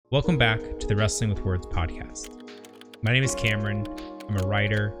Welcome back to the Wrestling with Words podcast. My name is Cameron. I'm a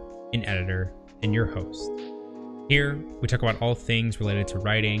writer, an editor, and your host. Here, we talk about all things related to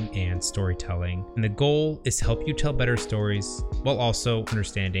writing and storytelling, and the goal is to help you tell better stories while also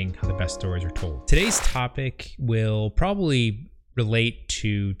understanding how the best stories are told. Today's topic will probably relate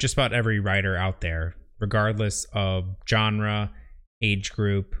to just about every writer out there, regardless of genre, age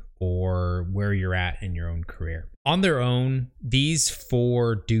group, or where you're at in your own career. On their own, these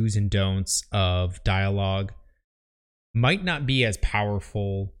 4 do's and don'ts of dialogue might not be as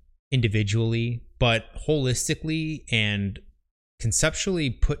powerful individually, but holistically and conceptually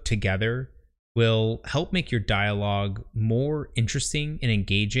put together will help make your dialogue more interesting and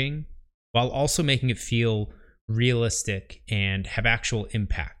engaging, while also making it feel realistic and have actual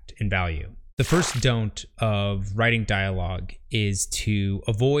impact and value. The first don't of writing dialogue is to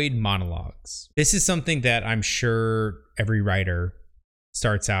avoid monologues. This is something that I'm sure every writer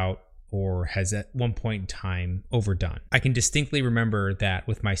starts out or has at one point in time overdone. I can distinctly remember that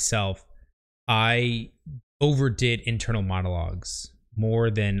with myself, I overdid internal monologues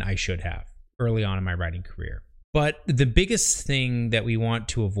more than I should have early on in my writing career. But the biggest thing that we want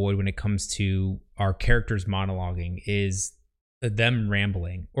to avoid when it comes to our characters monologuing is them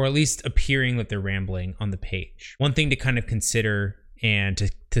rambling, or at least appearing that they're rambling on the page. One thing to kind of consider and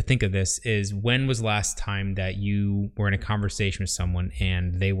to think of this is, when was the last time that you were in a conversation with someone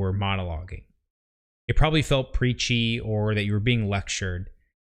and they were monologuing? It probably felt preachy, or that you were being lectured.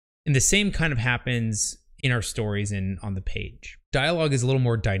 And the same kind of happens in our stories and on the page. Dialogue is a little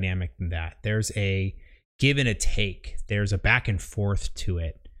more dynamic than that. There's a give and a take. There's a back and forth to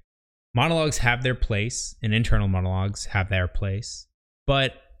it. Monologues have their place, and internal monologues have their place,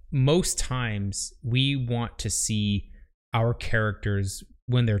 but most times we want to see our characters,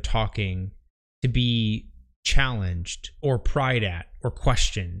 when they're talking, to be challenged or pried at or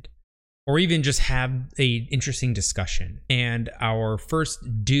questioned, or even just have an interesting discussion. And our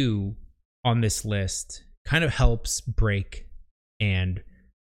first do on this list kind of helps break and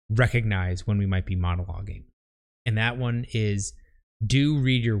recognize when we might be monologuing. And that one is, do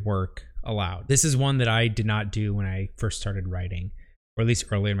read your work aloud. This is one that I did not do when I first started writing, or at least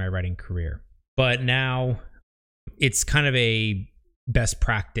early in my writing career. But now it's kind of a best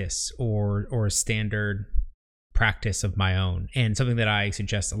practice or a standard practice of my own, and something that I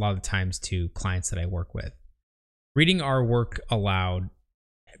suggest a lot of the times to clients that I work with. Reading our work aloud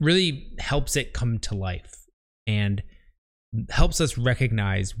really helps it come to life and helps us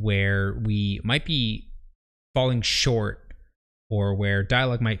recognize where we might be falling short, or where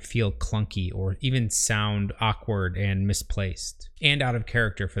dialogue might feel clunky or even sound awkward and misplaced, and out of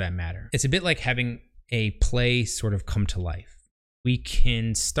character for that matter. It's a bit like having a play sort of come to life. We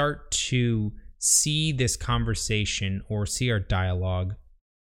can start to see this conversation or see our dialogue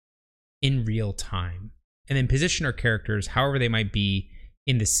in real time, and then position our characters however they might be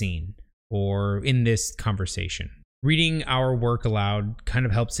in the scene or in this conversation. Reading our work aloud kind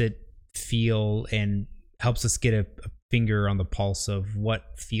of helps it feel and helps us get a finger on the pulse of what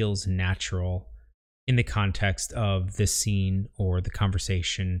feels natural in the context of the scene or the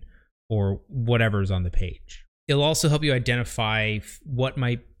conversation or whatever's on the page. It'll also help you identify what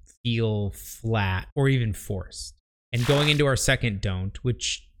might feel flat or even forced. And going into our second don't,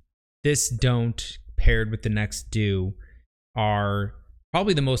 which this don't paired with the next do are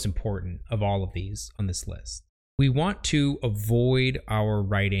probably the most important of all of these on this list. We want to avoid our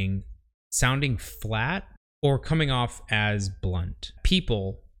writing sounding flat or coming off as blunt.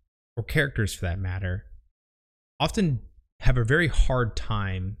 People, or characters for that matter, often have a very hard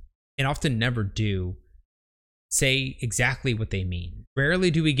time, and often never do, say exactly what they mean. Rarely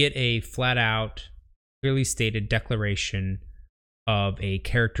do we get a flat out, clearly stated declaration of a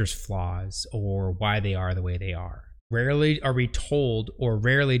character's flaws or why they are the way they are. Rarely are we told, or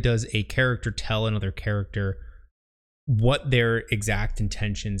rarely does a character tell another character what their exact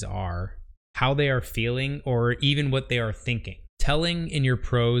intentions are, how they are feeling, or even what they are thinking. Telling in your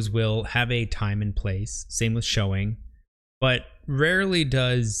prose will have a time and place, same with showing, but rarely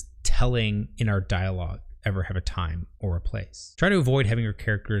does telling in our dialogue ever have a time or a place. Try to avoid having your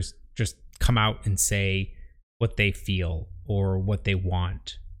characters just come out and say what they feel or what they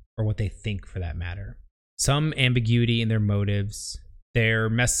want or what they think for that matter. Some ambiguity in their motives, their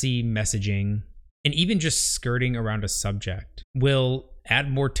messy messaging, and even just skirting around a subject will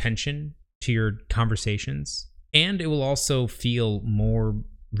add more tension to your conversations, and it will also feel more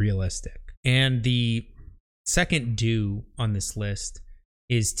realistic. And the second do on this list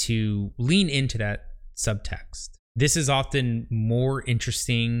is to lean into that subtext. This is often more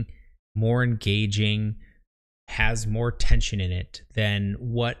interesting, more engaging, has more tension in it than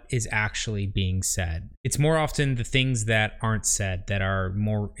what is actually being said. It's more often the things that aren't said that are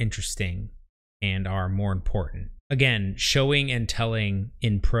more interesting and are more important. Again, showing and telling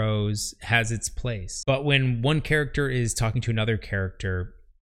in prose has its place. But when one character is talking to another character,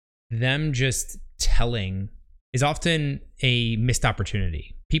 them just telling is often a missed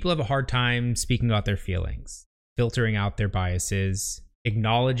opportunity. People have a hard time speaking about their feelings, filtering out their biases,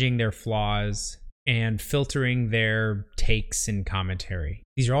 acknowledging their flaws, and filtering their takes and commentary.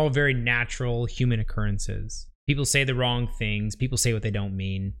 These are all very natural human occurrences. People say the wrong things, people say what they don't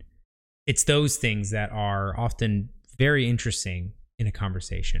mean. It's those things that are often very interesting in a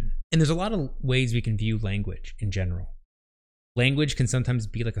conversation. And there's a lot of ways we can view language in general. Language can sometimes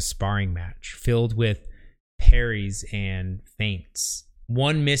be like a sparring match filled with parries and feints.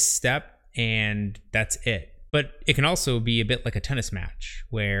 One misstep and that's it. But it can also be a bit like a tennis match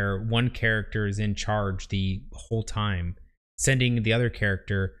where one character is in charge the whole time, sending the other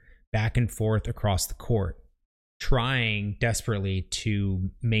character back and forth across the court, trying desperately to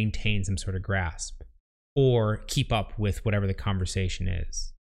maintain some sort of grasp or keep up with whatever the conversation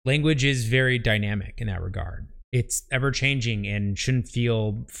is. Language is very dynamic in that regard. It's ever changing and shouldn't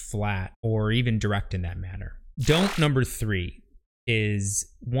feel flat or even direct in that manner. Don't number 3 is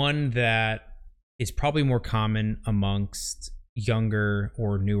one that is probably more common amongst younger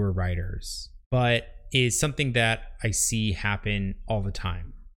or newer writers, but is something that I see happen all the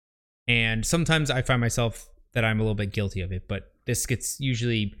time. And sometimes I find myself that I'm a little bit guilty of it, but this gets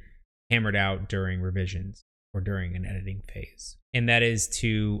usually hammered out during revisions or during an editing phase. And that is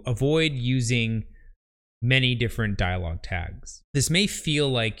to avoid using many different dialogue tags. This may feel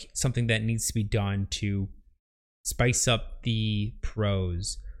like something that needs to be done to spice up the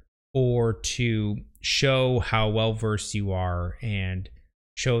prose or to show how well versed you are and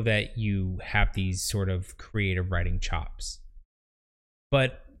show that you have these sort of creative writing chops.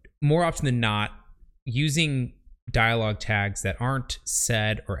 But more often than not, using dialogue tags that aren't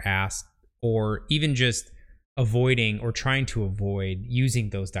said or asked, or even just avoiding or trying to avoid using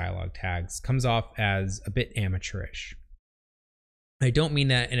those dialogue tags, comes off as a bit amateurish. I don't mean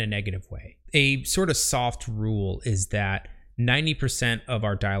that in a negative way. A sort of soft rule is that 90% of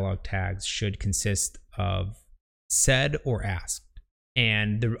our dialogue tags should consist of said or asked.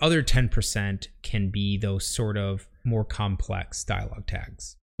 And the other 10% can be those sort of more complex dialogue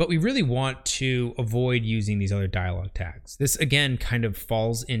tags. But we really want to avoid using these other dialogue tags. This, again, kind of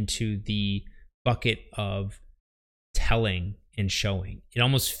falls into the bucket of telling and showing. It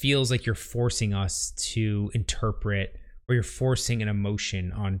almost feels like you're forcing us to interpret, or you're forcing an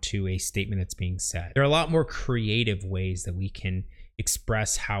emotion onto a statement that's being said. There are a lot more creative ways that we can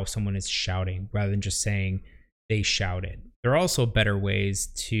express how someone is shouting rather than just saying they shouted. There are also better ways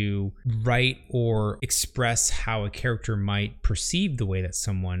to write or express how a character might perceive the way that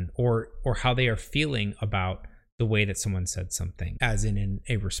someone, or how they are feeling about the way that someone said something, as in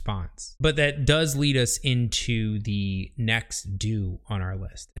a response. But that does lead us into the next do on our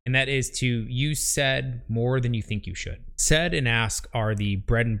list, and that is to use said more than you think you should. Said and ask are the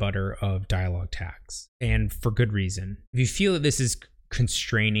bread and butter of dialogue tags, and for good reason. If you feel that this is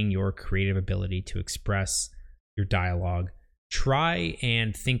constraining your creative ability to express your dialogue, try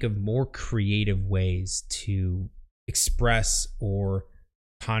and think of more creative ways to express or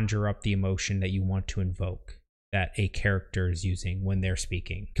conjure up the emotion that you want to invoke that a character is using when they're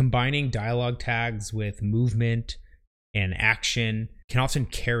speaking. Combining dialogue tags with movement and action can often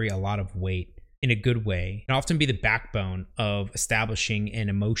carry a lot of weight in a good way, and often be the backbone of establishing an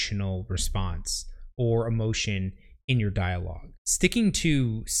emotional response or emotion in your dialogue. Sticking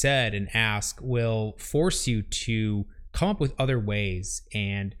to said and ask will force you to come up with other ways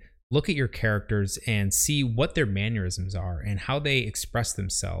and look at your characters and see what their mannerisms are and how they express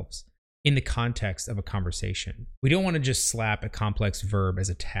themselves in the context of a conversation. We don't want to just slap a complex verb as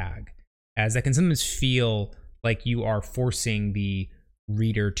a tag, as that can sometimes feel like you are forcing the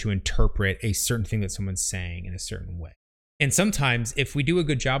reader to interpret a certain thing that someone's saying in a certain way. And sometimes, if we do a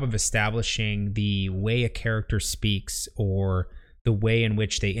good job of establishing the way a character speaks or the way in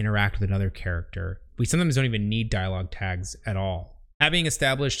which they interact with another character, we sometimes don't even need dialogue tags at all. Having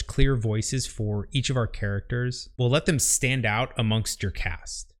established clear voices for each of our characters will let them stand out amongst your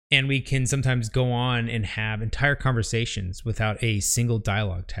cast. And we can sometimes go on and have entire conversations without a single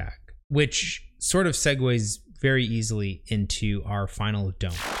dialogue tag, which sort of segues very easily into our final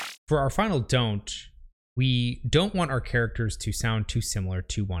don't. For our final don't, we don't want our characters to sound too similar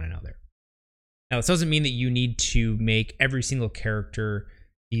to one another. Now, this doesn't mean that you need to make every single character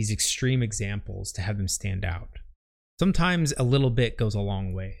these extreme examples to have them stand out. Sometimes a little bit goes a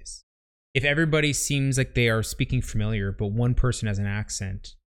long ways. If everybody seems like they are speaking familiar, but one person has an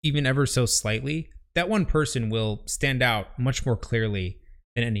accent, even ever so slightly, that one person will stand out much more clearly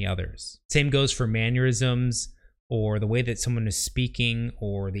than any others. Same goes for mannerisms, or the way that someone is speaking,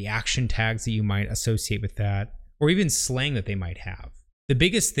 or the action tags that you might associate with that, or even slang that they might have. The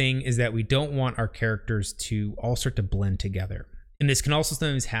biggest thing is that we don't want our characters to all start to blend together. And this can also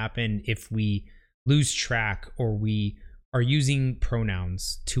sometimes happen if we lose track or we are using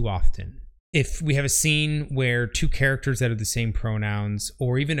pronouns too often. If we have a scene where two characters that are the same pronouns,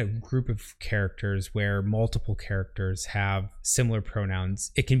 or even a group of characters where multiple characters have similar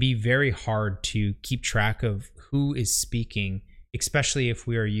pronouns, it can be very hard to keep track of who is speaking, especially if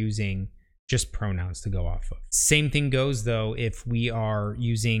we are using just pronouns to go off of. Same thing goes though if we are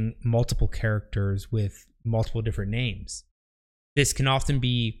using multiple characters with multiple different names. This can often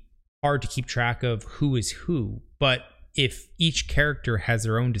be hard to keep track of who is who, but if each character has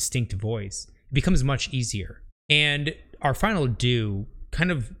their own distinct voice, it becomes much easier. And our final do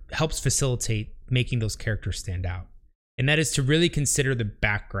kind of helps facilitate making those characters stand out. And that is to really consider the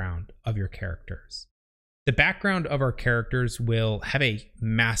background of your characters. The background of our characters will have a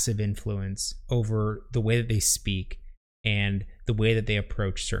massive influence over the way that they speak and the way that they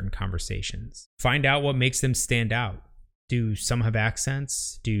approach certain conversations. Find out what makes them stand out. Do some have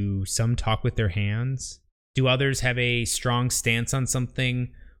accents? Do some talk with their hands? Do others have a strong stance on something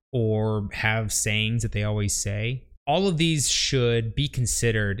or have sayings that they always say? All of these should be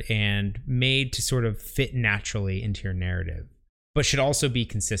considered and made to sort of fit naturally into your narrative, but should also be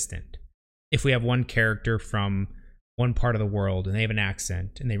consistent. If we have one character from one part of the world and they have an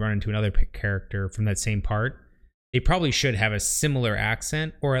accent and they run into another character from that same part, they probably should have a similar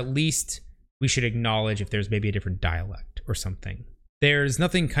accent, or at least we should acknowledge if there's maybe a different dialect or something. There's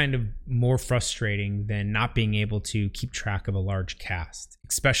nothing kind of more frustrating than not being able to keep track of a large cast,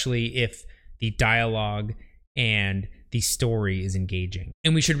 especially if the dialogue and the story is engaging.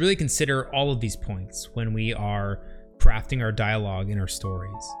 And we should really consider all of these points when we are crafting our dialogue in our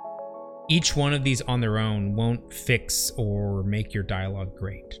stories. Each one of these on their own won't fix or make your dialogue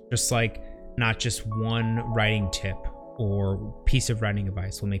great. Just like not just one writing tip or piece of writing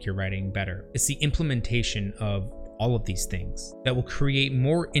advice will make your writing better. It's the implementation of all of these things that will create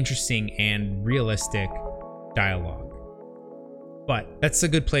more interesting and realistic dialogue. But that's a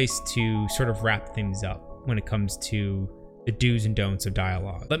good place to sort of wrap things up when it comes to the do's and don'ts of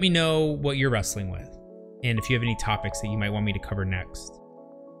dialogue. Let me know what you're wrestling with, and if you have any topics that you might want me to cover next.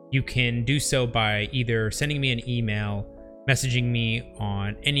 You can do so by either sending me an email, messaging me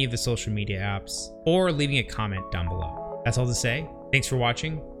on any of the social media apps, or leaving a comment down below. That's all to say. Thanks for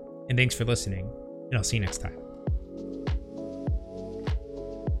watching, and thanks for listening, and I'll see you next time.